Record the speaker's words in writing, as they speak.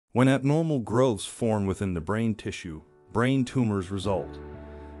When abnormal growths form within the brain tissue, brain tumors result.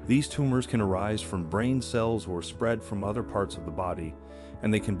 These tumors can arise from brain cells or spread from other parts of the body,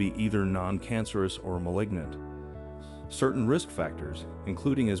 and they can be either non-cancerous or malignant. Certain risk factors,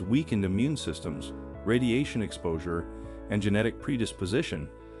 including as weakened immune systems, radiation exposure, and genetic predisposition,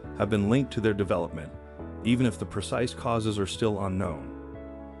 have been linked to their development, even if the precise causes are still unknown.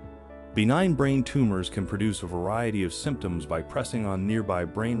 Benign brain tumors can produce a variety of symptoms by pressing on nearby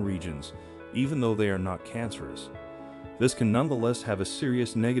brain regions, even though they are not cancerous. This can nonetheless have a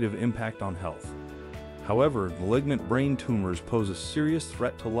serious negative impact on health. However, malignant brain tumors pose a serious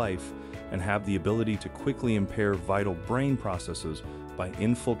threat to life and have the ability to quickly impair vital brain processes by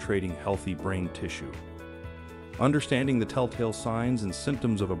infiltrating healthy brain tissue. Understanding the telltale signs and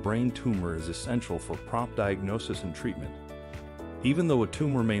symptoms of a brain tumor is essential for prompt diagnosis and treatment. Even though a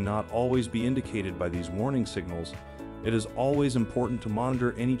tumor may not always be indicated by these warning signals, it is always important to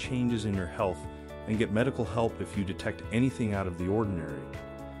monitor any changes in your health and get medical help if you detect anything out of the ordinary.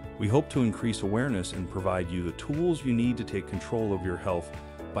 We hope to increase awareness and provide you the tools you need to take control of your health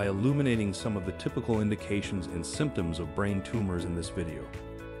by illuminating some of the typical indications and symptoms of brain tumors in this video.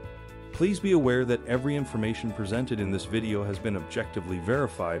 Please be aware that every information presented in this video has been objectively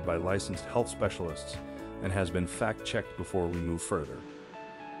verified by licensed health specialists and has been fact-checked before we move further.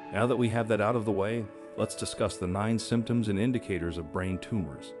 Now that we have that out of the way, let's discuss the 9 symptoms and indicators of brain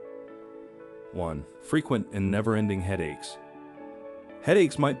tumors. 1. Frequent and never-ending headaches.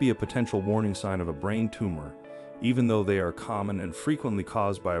 Headaches might be a potential warning sign of a brain tumor, even though they are common and frequently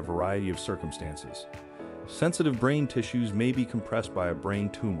caused by a variety of circumstances. Sensitive brain tissues may be compressed by a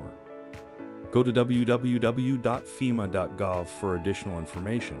brain tumor. Go to www.fema.gov for additional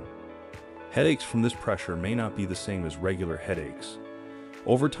information. Headaches from this pressure may not be the same as regular headaches.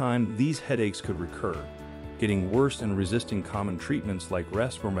 Over time, these headaches could recur, getting worse and resisting common treatments like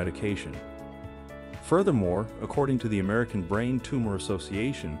rest or medication. Furthermore, according to the American Brain Tumor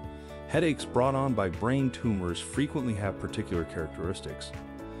Association, headaches brought on by brain tumors frequently have particular characteristics.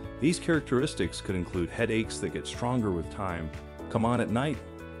 These characteristics could include headaches that get stronger with time, come on at night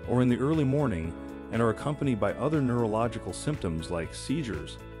or in the early morning, and are accompanied by other neurological symptoms like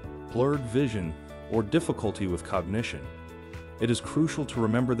seizures, blurred vision, or difficulty with cognition. It is crucial to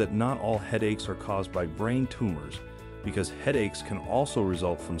remember that not all headaches are caused by brain tumors, because headaches can also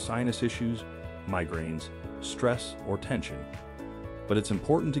result from sinus issues, migraines, stress, or tension. But it's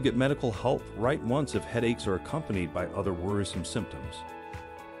important to get medical help right once if headaches are accompanied by other worrisome symptoms.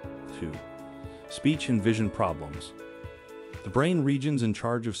 2. Speech and vision problems. The brain regions in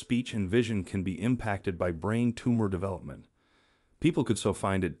charge of speech and vision can be impacted by brain tumor development. People could so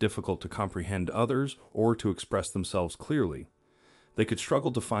find it difficult to comprehend others or to express themselves clearly. They could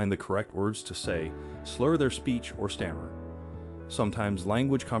struggle to find the correct words to say, slur their speech, or stammer. Sometimes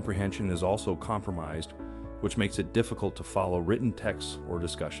language comprehension is also compromised, which makes it difficult to follow written texts or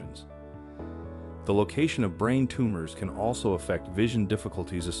discussions. The location of brain tumors can also affect vision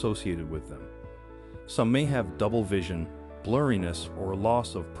difficulties associated with them. Some may have double vision, blurriness, or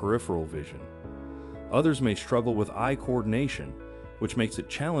loss of peripheral vision. Others may struggle with eye coordination, which makes it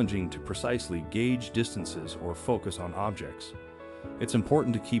challenging to precisely gauge distances or focus on objects. It's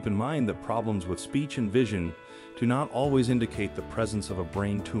important to keep in mind that problems with speech and vision do not always indicate the presence of a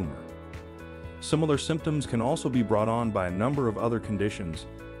brain tumor. Similar symptoms can also be brought on by a number of other conditions,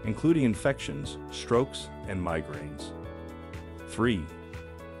 including infections, strokes, and migraines. 3.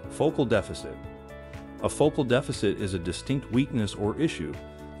 Focal deficit. A focal deficit is a distinct weakness or issue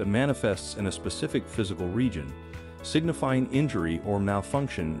that manifests in a specific physical region, signifying injury or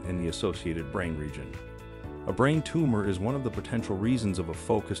malfunction in the associated brain region. A brain tumor is one of the potential reasons of a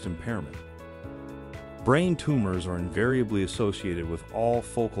focused impairment. Brain tumors are invariably associated with all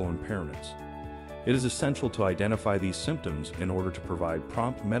focal impairments. It is essential to identify these symptoms in order to provide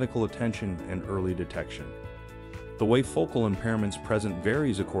prompt medical attention and early detection. The way focal impairments present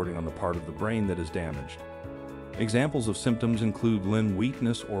varies according on the part of the brain that is damaged. Examples of symptoms include limb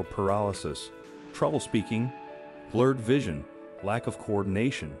weakness or paralysis, trouble speaking, blurred vision, lack of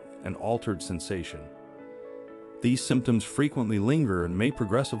coordination, and altered sensation. These symptoms frequently linger and may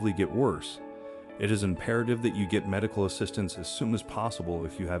progressively get worse. It is imperative that you get medical assistance as soon as possible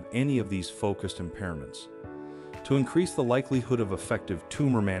if you have any of these focused impairments. To increase the likelihood of effective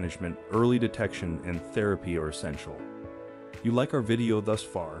tumor management, early detection and therapy are essential. You like our video thus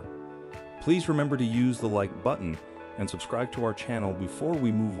far? Please remember to use the like button and subscribe to our channel before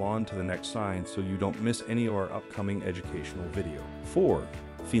we move on to the next sign so you don't miss any of our upcoming educational video. 4.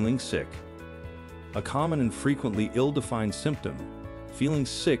 Feeling sick. A common and frequently ill-defined symptom, feeling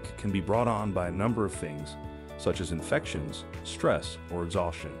sick can be brought on by a number of things, such as infections, stress, or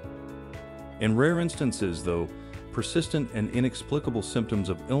exhaustion. In rare instances, though, persistent and inexplicable symptoms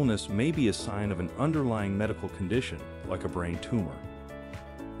of illness may be a sign of an underlying medical condition, like a brain tumor.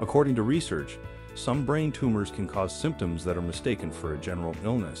 According to research, some brain tumors can cause symptoms that are mistaken for a general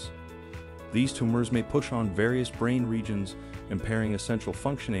illness. These tumors may push on various brain regions, impairing essential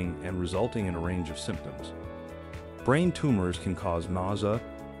functioning and resulting in a range of symptoms. Brain tumors can cause nausea,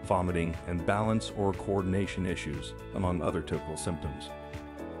 vomiting, and balance or coordination issues, among other typical symptoms.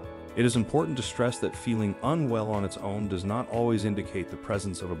 It is important to stress that feeling unwell on its own does not always indicate the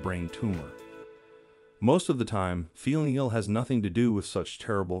presence of a brain tumor. Most of the time, feeling ill has nothing to do with such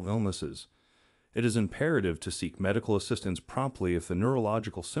terrible illnesses. It is imperative to seek medical assistance promptly if the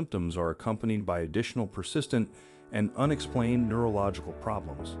neurological symptoms are accompanied by additional persistent and unexplained neurological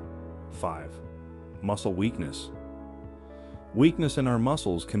problems. 5. Muscle weakness. Weakness in our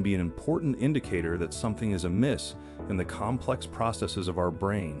muscles can be an important indicator that something is amiss in the complex processes of our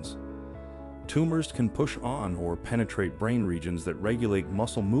brains. Tumors can push on or penetrate brain regions that regulate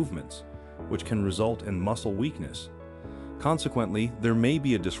muscle movements, which can result in muscle weakness. Consequently, there may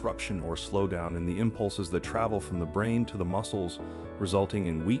be a disruption or slowdown in the impulses that travel from the brain to the muscles, resulting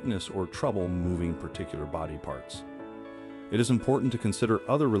in weakness or trouble moving particular body parts. It is important to consider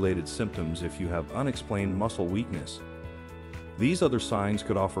other related symptoms if you have unexplained muscle weakness. These other signs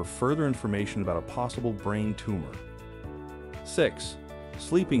could offer further information about a possible brain tumor. 6.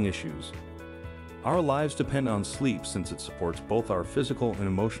 Sleeping issues. Our lives depend on sleep since it supports both our physical and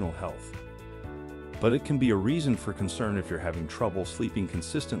emotional health. But it can be a reason for concern if you're having trouble sleeping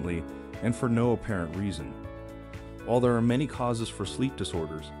consistently and for no apparent reason. While there are many causes for sleep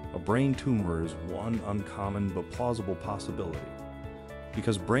disorders, a brain tumor is one uncommon but plausible possibility.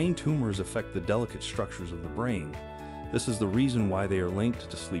 Because brain tumors affect the delicate structures of the brain, this is the reason why they are linked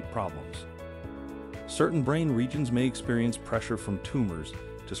to sleep problems. Certain brain regions may experience pressure from tumors,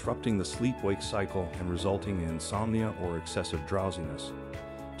 disrupting the sleep-wake cycle and resulting in insomnia or excessive drowsiness.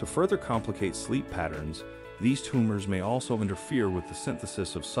 To further complicate sleep patterns, these tumors may also interfere with the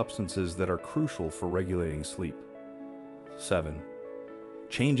synthesis of substances that are crucial for regulating sleep. 7.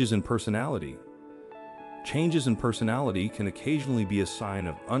 Changes in personality. Changes in personality can occasionally be a sign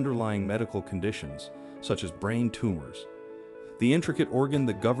of underlying medical conditions, such as brain tumors. The intricate organ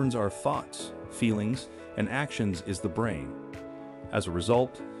that governs our thoughts, feelings, and actions is the brain. As a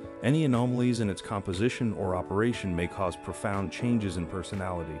result, any anomalies in its composition or operation may cause profound changes in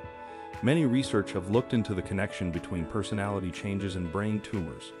personality. Many research have looked into the connection between personality changes and brain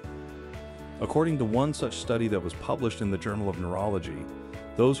tumors. According to one such study that was published in the Journal of Neurology,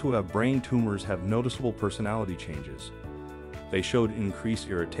 those who have brain tumors have noticeable personality changes. They showed increased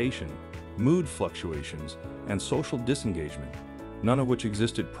irritation, mood fluctuations, and social disengagement, none of which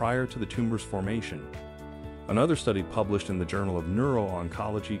existed prior to the tumor's formation. Another study published in the Journal of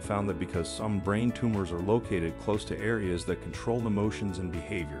Neuro-Oncology found that because some brain tumors are located close to areas that control emotions and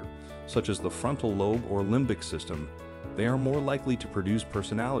behavior, such as the frontal lobe or limbic system, they are more likely to produce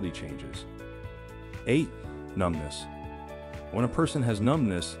personality changes. 8. Numbness. When a person has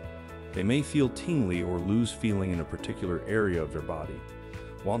numbness, they may feel tingly or lose feeling in a particular area of their body.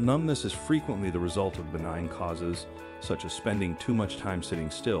 While numbness is frequently the result of benign causes, such as spending too much time sitting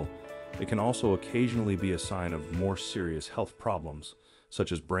still, it can also occasionally be a sign of more serious health problems,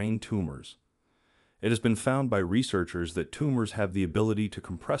 such as brain tumors. It has been found by researchers that tumors have the ability to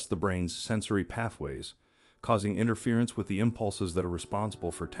compress the brain's sensory pathways, causing interference with the impulses that are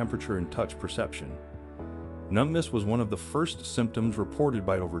responsible for temperature and touch perception. Numbness was one of the first symptoms reported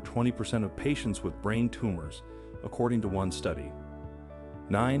by over 20% of patients with brain tumors, according to one study.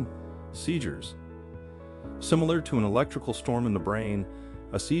 9. Seizures. Similar to an electrical storm in the brain,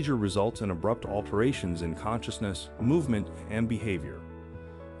 a seizure results in abrupt alterations in consciousness, movement, and behavior.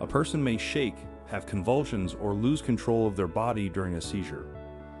 A person may shake, have convulsions, or lose control of their body during a seizure.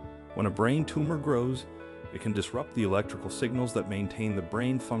 When a brain tumor grows, it can disrupt the electrical signals that maintain the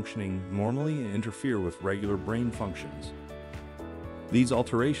brain functioning normally and interfere with regular brain functions. These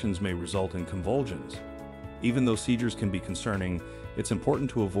alterations may result in convulsions. Even though seizures can be concerning, it's important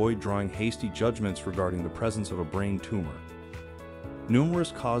to avoid drawing hasty judgments regarding the presence of a brain tumor.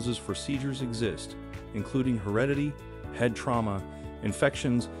 Numerous causes for seizures exist, including heredity, head trauma,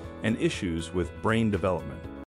 infections, and issues with brain development.